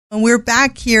And we're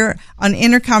back here on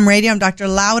Intercom Radio. I'm Dr.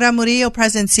 Laura Murillo,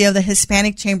 President and CEO of the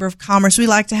Hispanic Chamber of Commerce. We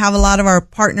like to have a lot of our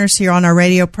partners here on our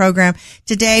radio program.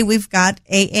 Today, we've got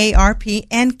AARP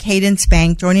and Cadence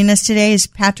Bank. Joining us today is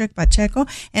Patrick Pacheco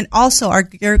and also our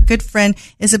good friend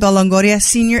Isabel Longoria,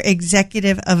 Senior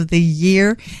Executive of the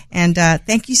Year. And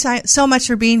thank you so much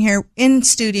for being here in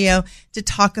studio to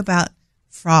talk about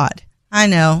fraud. I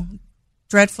know,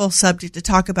 dreadful subject to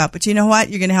talk about, but you know what?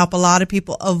 You're going to help a lot of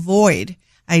people avoid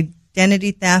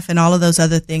identity theft and all of those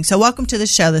other things. So welcome to the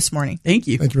show this morning. Thank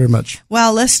you. Thank you very much.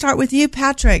 Well, let's start with you,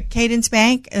 Patrick. Cadence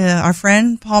Bank, our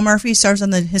friend Paul Murphy serves on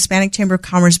the Hispanic Chamber of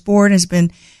Commerce board, has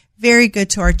been very good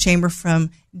to our chamber from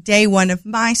day one of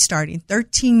my starting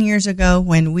 13 years ago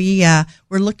when we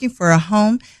were looking for a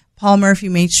home. Paul Murphy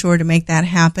made sure to make that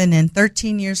happen. And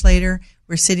 13 years later,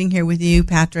 we're sitting here with you,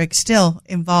 Patrick, still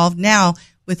involved now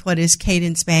with what is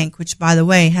Cadence Bank, which, by the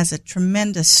way, has a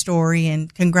tremendous story,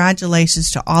 and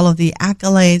congratulations to all of the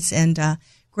accolades and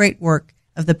great work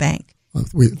of the bank. Well,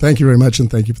 thank you very much, and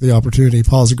thank you for the opportunity.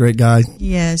 Paul's a great guy.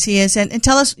 Yes, he is. And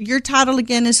tell us, your title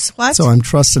again is what? So I'm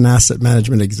Trust and Asset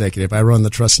Management Executive. I run the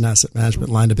Trust and Asset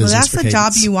Management line of business. Well, that's the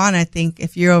job you want, I think,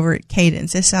 if you're over at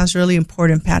Cadence. This sounds really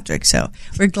important, Patrick. So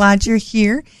we're glad you're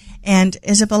here. And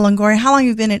Isabel Longoria, how long have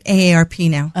you been at AARP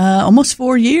now? Almost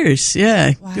 4 years,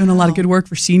 yeah. Wow. Doing a lot of good work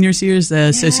for seniors here as the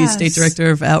Associate State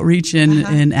Director of Outreach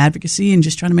and Advocacy, and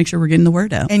just trying to make sure we're getting the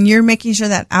word out. And you're making sure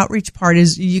that outreach part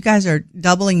is, you guys are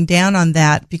doubling down on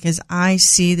that, because I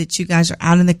see that you guys are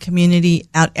out in the community,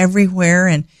 out everywhere,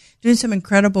 and doing some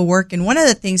incredible work. And one of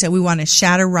the things that we want to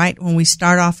shatter right when we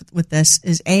start off with this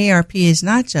is AARP is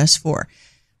not just for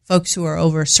folks who are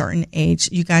over a certain age.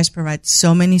 You guys provide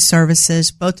so many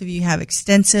services. Both of you have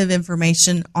extensive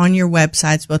information on your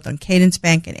websites, both on Cadence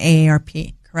Bank and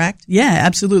AARP, correct? Yeah,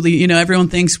 absolutely. You know, everyone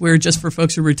thinks we're just for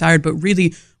folks who are retired, but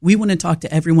really we want to talk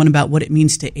to everyone about what it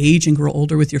means to age and grow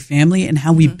older with your family and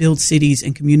how we build cities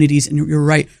and communities. And you're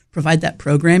right, provide that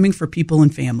programming for people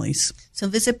and families. So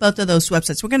visit both of those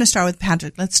websites. We're going to start with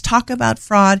Patrick. Let's talk about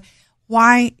fraud.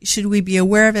 Why should we be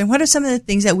aware of it? And what are some of the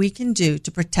things that we can do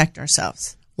to protect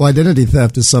ourselves? Well, identity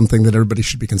theft is something that everybody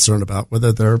should be concerned about,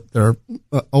 whether they're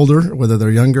older, whether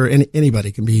they're younger.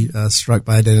 Anybody can be struck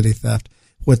by identity theft.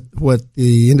 What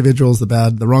the individuals,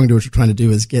 the wrongdoers are trying to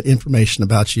do is get information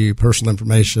about you, personal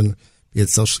information, be it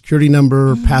social security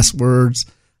number, passwords,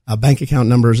 bank account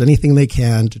numbers, anything they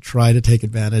can to try to take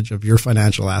advantage of your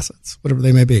financial assets, whatever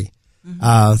they may be.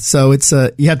 So it's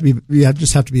you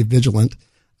just have to be vigilant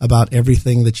about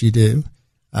everything that you do.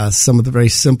 Some of the very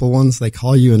simple ones, they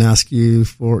call you and ask you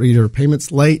for either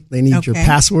payments late, they need your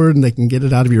password, and they can get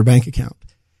it out of your bank account.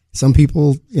 Some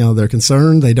people, they're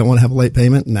concerned, they don't want to have a late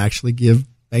payment and actually give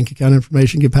bank account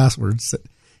information, give passwords.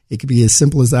 It could be as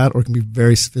simple as that, or it can be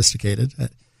very sophisticated.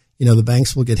 The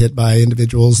banks will get hit by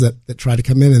individuals that try to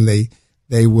come in, and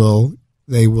they will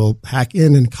hack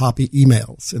in and copy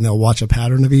emails, and they'll watch a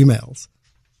pattern of emails,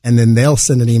 and then they'll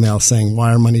send an email saying,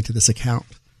 wire money to this account.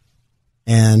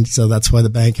 And so that's why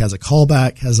the bank has a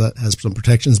callback, has some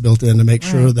protections built in to make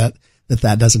sure that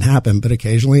doesn't happen. But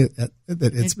occasionally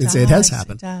it has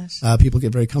happened. People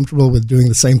get very comfortable with doing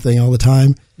the same thing all the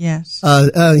time. Yes.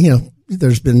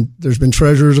 There's been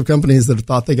treasurers of companies that have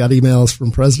thought they got emails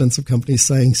from presidents of companies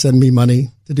saying, send me money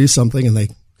to do something. And they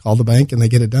call the bank and they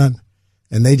get it done.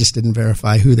 And they just didn't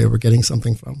verify who they were getting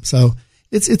something from. So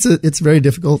it's very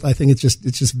difficult. I think it's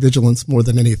just vigilance more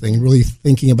than anything, really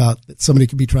thinking about that somebody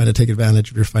could be trying to take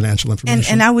advantage of your financial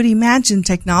information. And I would imagine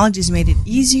technology has made it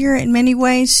easier in many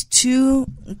ways to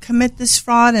commit this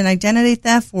fraud and identity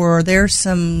theft, or are there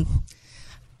some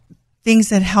things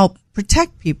that help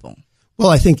protect people? Well,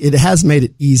 I think it has made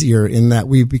it easier in that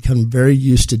we've become very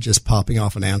used to just popping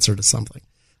off an answer to something.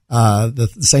 The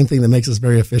same thing that makes us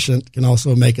very efficient can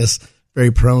also make us very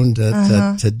prone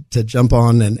to jump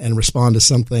on and respond to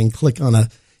something. Click on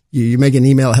you make an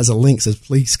email that has a link, says,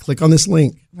 please click on this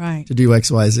link to do X,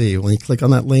 Y, Z. When you click on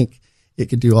that link, it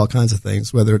could do all kinds of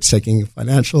things, whether it's taking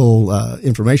financial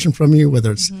information from you,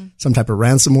 whether it's some type of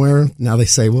ransomware. Now they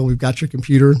say, well, we've got your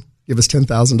computer, give us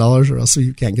 $10,000 or else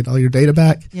you can't get all your data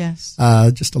back. Yes.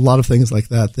 Just a lot of things like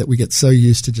that we get so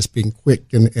used to just being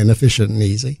quick and efficient and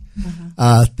easy.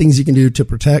 Things you can do to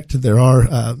protect. There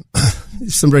are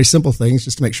some very simple things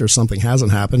just to make sure something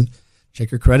hasn't happened.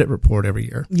 Check your credit report every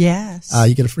year. Yes.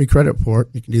 You get a free credit report.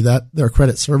 You can do that. There are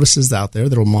credit services out there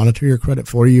that will monitor your credit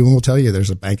for you and will tell you there's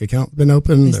a bank account been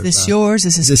opened. Is this yours?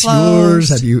 Is this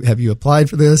closed? Have you applied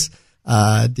for this?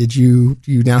 Do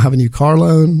you now have a new car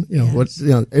loan?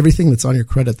 Everything that's on your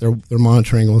credit, they're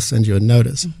monitoring and will send you a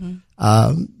notice.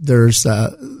 There's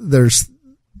the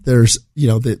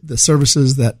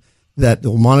services that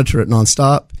will monitor it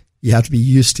nonstop. You have to be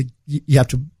used to, you have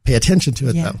to pay attention to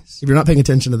it though. If you're not paying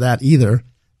attention to that either,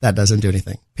 that doesn't do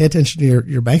anything. Pay attention to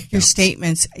your bank account. Your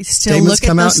statements. Look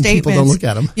at those statements. People don't look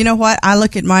at them. You know what? I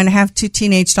look at mine. I have 2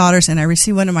 teenage daughters, and I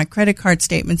receive one of my credit card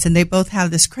statements, and they both have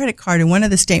this credit card, and one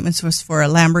of the statements was for a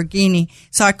Lamborghini.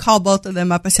 So I called both of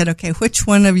them up. I said, okay, which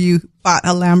one of you bought a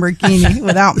Lamborghini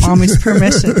without mommy's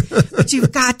permission? But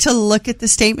you've got to look at the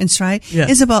statements, right? Yeah.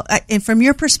 Isabel, and from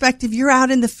your perspective, you're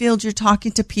out in the field, you're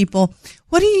talking to people.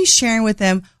 What are you sharing with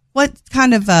them? What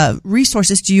kind of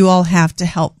resources do you all have to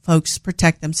help folks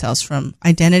protect themselves from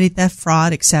identity theft,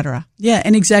 fraud, et cetera? Yeah,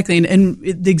 and exactly. And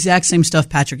the exact same stuff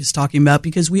Patrick is talking about,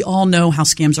 because we all know how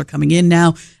scams are coming in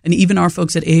now. And even our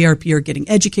folks at AARP are getting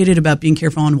educated about being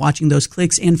careful on watching those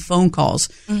clicks and phone calls.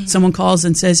 Mm-hmm. Someone calls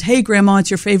and says, hey, Grandma,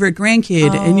 it's your favorite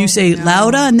grandkid. And you say,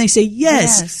 Laura? And they say,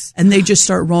 yes. And they just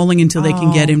start rolling until they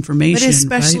can get information. But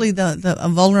especially the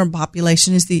vulnerable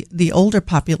population is the older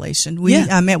population. We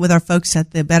met with our folks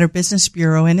at the Better Business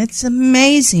Bureau, and it's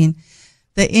amazing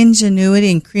the ingenuity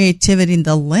and creativity and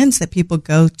the lens that people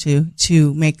go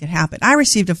to make it happen. I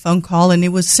received a phone call, and it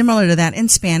was similar to that in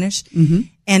Spanish,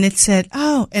 and it said,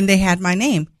 oh, and they had my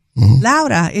name.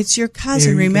 Laura, it's your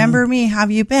cousin. Remember me? How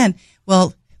have you been?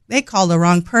 Well, they called the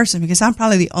wrong person, because I'm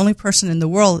probably the only person in the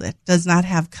world that does not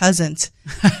have cousins.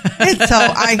 And so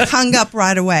I hung up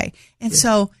right away. And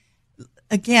so,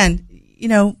 again,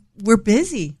 we're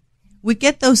busy. We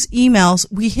get those emails,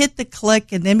 we hit the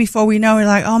click, and then before we know, we're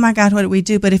like, oh my God, what do we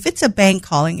do? But if it's a bank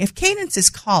calling, if Cadence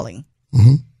is calling,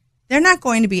 they're not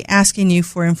going to be asking you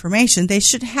for information. They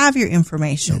should have your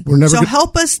information. So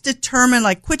help us determine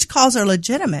which calls are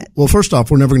legitimate. Well, first off,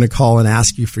 we're never going to call and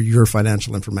ask you for your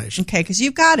financial information. Okay, because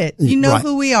you've got it. You know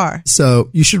who we are. So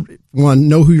you should, one,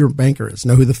 know who your banker is.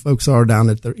 Know who the folks are down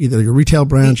at either your retail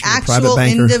branch or your private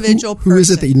banker. Individual person. Who is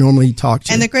it that you normally talk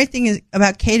to? And the great thing is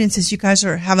about Cadence is you guys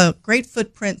have a great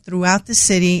footprint throughout the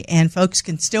city, and folks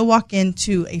can still walk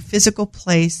into a physical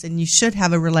place, and you should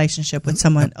have a relationship with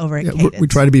someone over at Cadence. We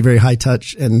try to be very high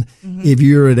touch, and if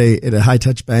you're at a high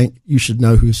touch bank, you should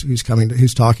know who's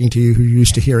talking to you, who you're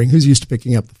used to hearing, who's used to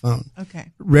picking up the phone.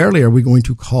 Okay. Rarely are we going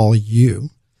to call you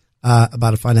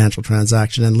about a financial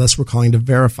transaction unless we're calling to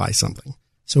verify something.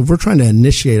 So if we're trying to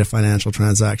initiate a financial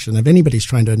transaction, if anybody's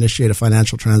trying to initiate a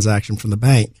financial transaction from the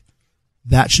bank,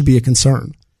 that should be a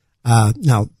concern.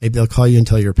 Now, maybe they'll call you and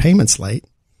tell your payment's late.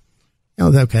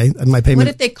 Okay, and my payment. What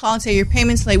if they call and say your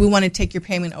payment's late? We want to take your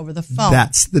payment over the phone.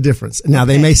 That's the difference. Now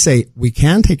they may say we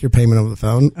can take your payment over the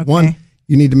phone. Okay. One,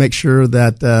 you need to make sure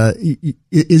that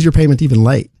is your payment even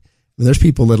late. I mean, there's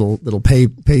people that'll pay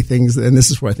things, and this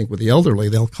is where I think with the elderly,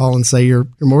 they'll call and say your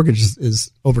mortgage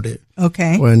is overdue.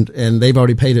 Okay, and they've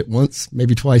already paid it once,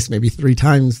 maybe twice, maybe 3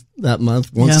 times that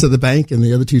month. Once to the bank, and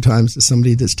the other 2 times to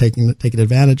somebody that's taking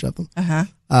advantage of them.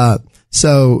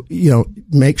 So,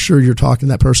 make sure you're talking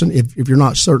to that person. If you're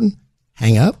not certain,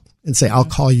 hang up and say, I'll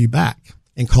call you back,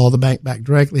 and call the bank back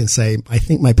directly and say, I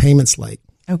think my payment's late.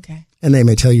 Okay. And they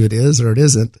may tell you it is or it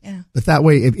isn't. Yeah. But that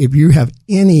way, if you have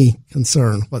any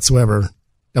concern whatsoever,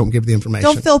 don't give the information.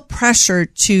 Don't feel pressure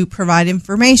to provide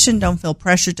information. Don't feel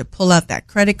pressure to pull out that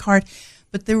credit card.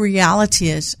 But the reality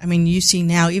is, you see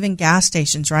now, even gas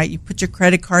stations, right? You put your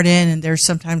credit card in, and there's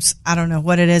sometimes, I don't know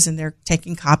what it is, and they're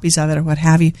taking copies of it or what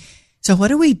have you. So what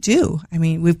do we do?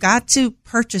 We've got to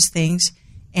purchase things,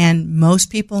 and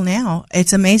most people now,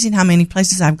 it's amazing how many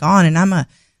places I've gone, and I'm a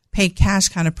pay cash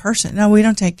kind of person. No, we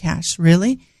don't take cash.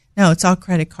 Really? No, it's all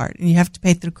credit card, and you have to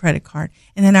pay through credit card.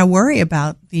 And then I worry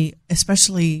about the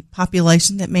especially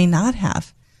population that may not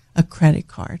have a credit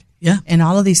card. Yeah. And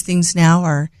all of these things now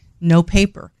are no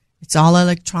paper. It's all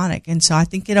electronic. And so I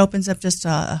think it opens up just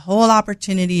a whole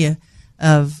opportunity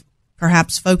of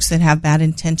perhaps folks that have bad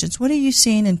intentions. What are you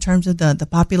seeing in terms of the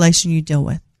population you deal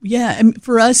with? Yeah, and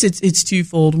for us, it's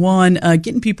twofold. One,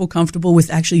 getting people comfortable with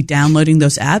actually downloading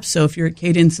those apps. So if you're at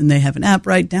Cadence and they have an app,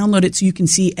 right, download it so you can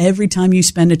see every time you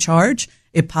spend a charge,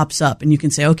 it pops up, and you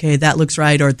can say, okay, that looks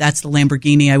right, or that's the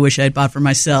Lamborghini I wish I had bought for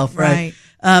myself, right?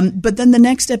 But then the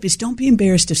next step is don't be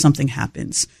embarrassed if something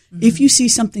happens. Mm-hmm. If you see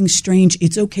something strange,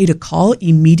 it's okay to call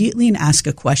immediately and ask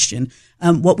a question.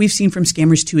 What we've seen from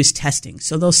scammers too is testing.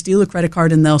 So they'll steal a credit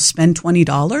card and they'll spend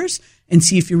 $20 and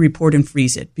see if you report and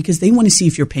freeze it, because they want to see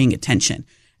if you're paying attention.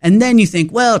 And then you think,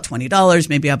 well, $20,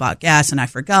 maybe I bought gas and I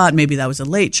forgot. Maybe that was a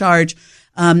late charge.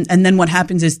 And then what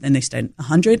happens is then they spend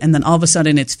 $100, and then all of a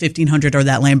sudden it's $1,500 or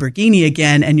that Lamborghini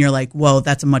again. And you're like, whoa,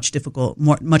 that's a much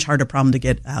harder problem to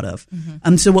get out of.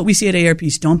 Mm-hmm. So what we see at AARP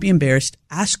is don't be embarrassed,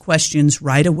 ask questions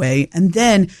right away. And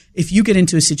then if you get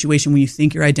into a situation where you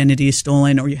think your identity is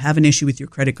stolen or you have an issue with your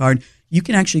credit card, you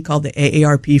can actually call the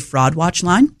AARP Fraud Watch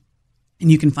line.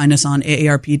 And you can find us on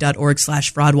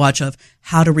aarp.org/fraudwatch of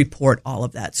how to report all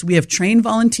of that. So we have trained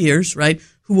volunteers, right,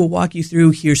 who will walk you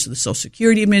through, here's the Social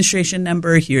Security Administration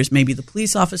number, here's maybe the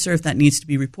police officer if that needs to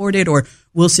be reported, or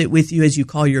we'll sit with you as you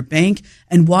call your bank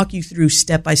and walk you through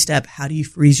step by step. How do you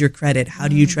freeze your credit? How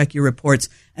do you check your reports?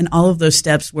 And all of those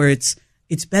steps where it's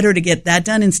better to get that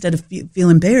done instead of feel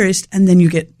embarrassed, and then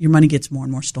your money gets more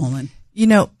and more stolen. You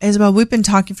know, Isabel, we've been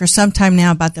talking for some time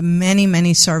now about the many,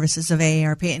 many services of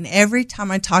AARP. And every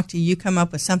time I talk to you, you come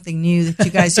up with something new that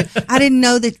you guys do. I didn't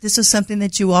know that this was something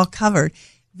that you all covered.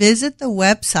 Visit the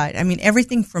website. I mean,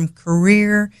 everything from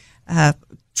career,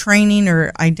 training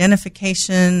or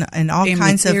identification and all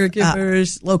kinds of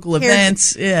caregivers, local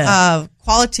events,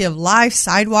 quality of life,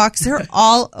 sidewalks. They're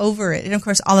all over it. And of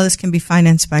course, all of this can be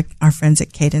financed by our friends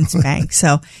at Cadence Bank.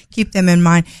 So keep them in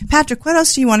mind. Patrick, what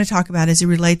else do you want to talk about as it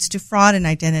relates to fraud and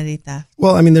identity theft?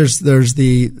 Well, I mean, there's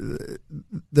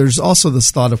also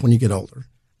this thought of when you get older,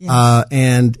 Yes.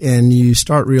 and you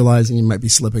start realizing you might be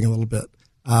slipping a little bit.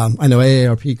 I know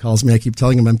AARP calls me. I keep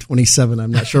telling them I'm 27.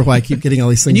 I'm not sure why I keep getting all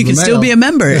these things. And you can still be a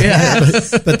member. Yeah.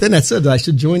 but then I said I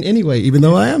should join anyway, even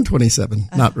though I am 27.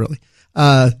 Not really.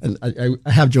 And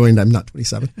I have joined. I'm not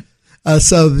 27.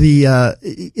 As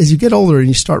you get older and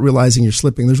you start realizing you're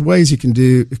slipping, there's ways you can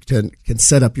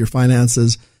set up your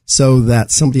finances so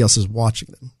that somebody else is watching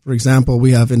them. For example,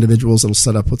 we have individuals that will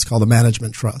set up what's called a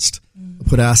management trust. They'll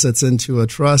put assets into a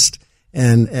trust.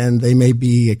 And they may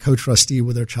be a co-trustee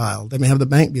with their child. They may have the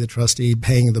bank be the trustee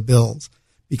paying the bills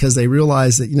because they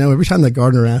realize that, every time the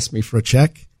gardener asks me for a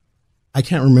check, I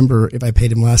can't remember if I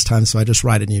paid him last time, so I just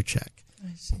write a new check.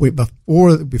 Wait,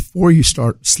 before you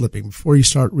start slipping, before you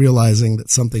start realizing that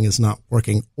something is not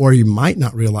working, or you might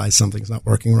not realize something's not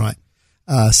working right,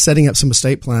 setting up some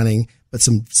estate planning, but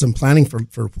some planning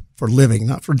for living,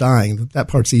 not for dying. That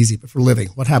part's easy, but for living.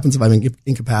 What happens if I'm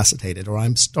incapacitated or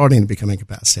I'm starting to become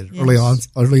incapacitated, Yes.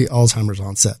 early Alzheimer's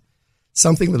onset?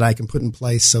 Something that I can put in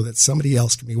place so that somebody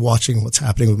else can be watching what's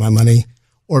happening with my money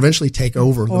or eventually take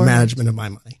over the management of my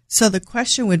money. So the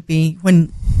question would be,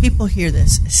 when people hear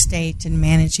this, estate and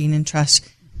managing and trust,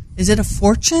 is it a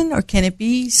fortune or can it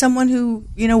be someone who,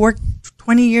 worked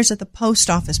 20 years at the post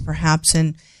office perhaps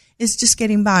and is just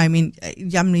getting by? I mean,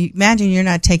 imagine you're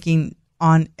not taking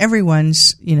on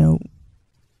everyone's,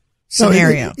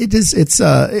 scenario. No,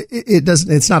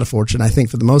 it's not a fortune. I think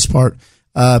for the most part,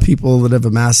 people that have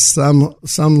amassed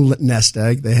some nest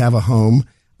egg, they have a home,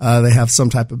 they have some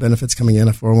type of benefits coming in,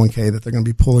 a 401k that they're going to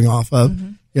be pulling off of.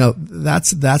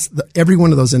 Mm-hmm. Every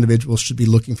one of those individuals should be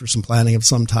looking for some planning of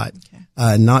some type.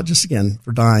 Okay. Not just again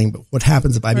for dying, but what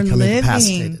happens if I become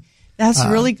incapacitated? That's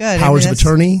really good. Powers of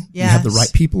attorney, yes. You have the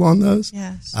right people on those.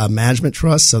 Yes. Management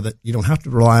trust, so that you don't have to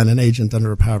rely on an agent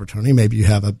under a power of attorney. Maybe you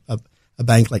have a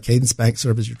bank like Cadence Bank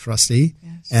serve as your trustee,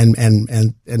 yes.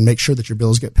 and make sure that your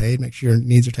bills get paid, make sure your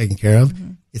needs are taken care of.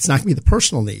 Mm-hmm. It's not going to be the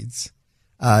personal needs.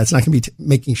 It's not going to be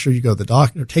making sure you go to the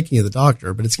doctor, or taking you to the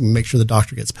doctor, but it's going to make sure the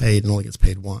doctor gets paid and only gets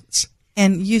paid once.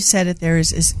 And you said it there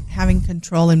is having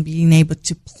control and being able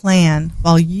to plan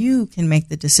while you can make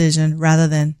the decision rather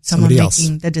than someone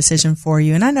making the decision for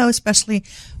you. And I know especially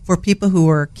for people who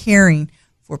are caring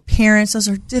for parents, those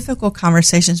are difficult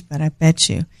conversations, but I bet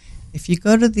you if you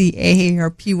go to the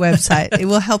AARP website, it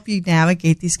will help you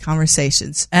navigate these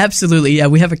conversations. Absolutely. Yeah,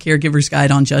 we have a caregiver's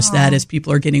guide on just that as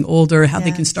people are getting older, how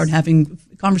they can start having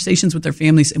conversations with their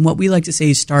families. And what we like to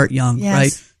say is start young,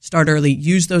 right? Start early.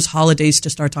 Use those holidays to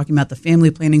start talking about the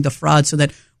family planning, the fraud, so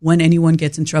that when anyone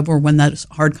gets in trouble or when those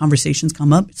hard conversations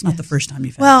come up, it's not the first time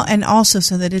you've had Well, and also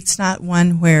so that it's not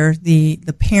one where the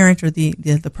parent or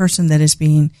the person that is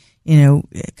being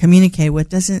communicate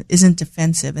with isn't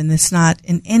defensive, and it's not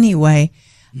in any way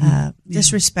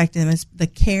disrespecting them. It's the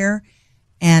care,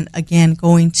 and again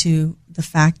going to the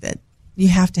fact that you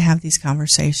have to have these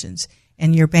conversations,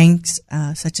 and your banks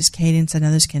such as Cadence and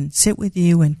others can sit with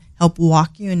you and help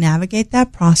walk you and navigate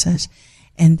that process.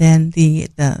 And then the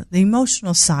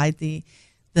emotional side, the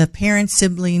parent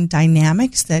sibling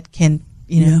dynamics that can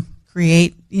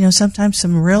create sometimes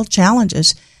some real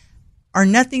challenges, are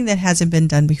nothing that hasn't been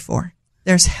done before.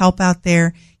 There's help out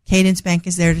there. Cadence Bank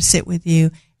is there to sit with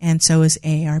you, and so is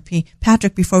AARP.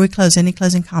 Patrick, before we close, any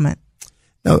closing comment?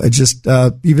 No, just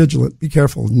be vigilant, be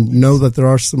careful. Know that there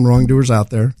are some wrongdoers out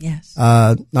there. Yes.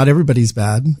 Not everybody's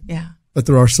bad. Yeah. But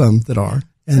there are some that are,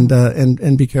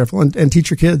 and be careful and teach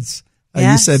your kids.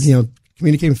 Yes. You said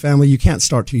communicating with family. You can't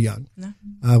start too young. No.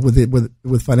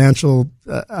 With financial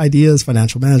ideas,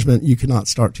 financial management, you cannot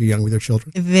start too young with your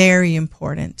children. Very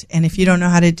important. And if you don't know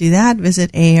how to do that,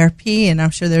 visit AARP, and I'm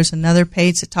sure there's another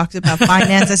page that talks about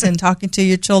finances and talking to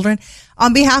your children.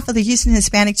 On behalf of the Houston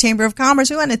Hispanic Chamber of Commerce,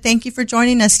 we want to thank you for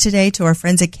joining us today, to our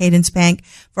friends at Cadence Bank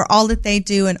for all that they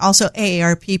do, and also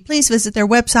AARP. Please visit their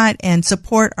website and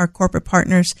support our corporate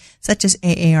partners such as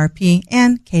AARP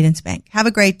and Cadence Bank. Have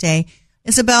a great day.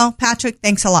 Isabel, Patrick,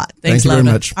 thanks a lot. Thank you very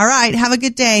much. All right. Have a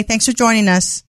good day. Thanks for joining us.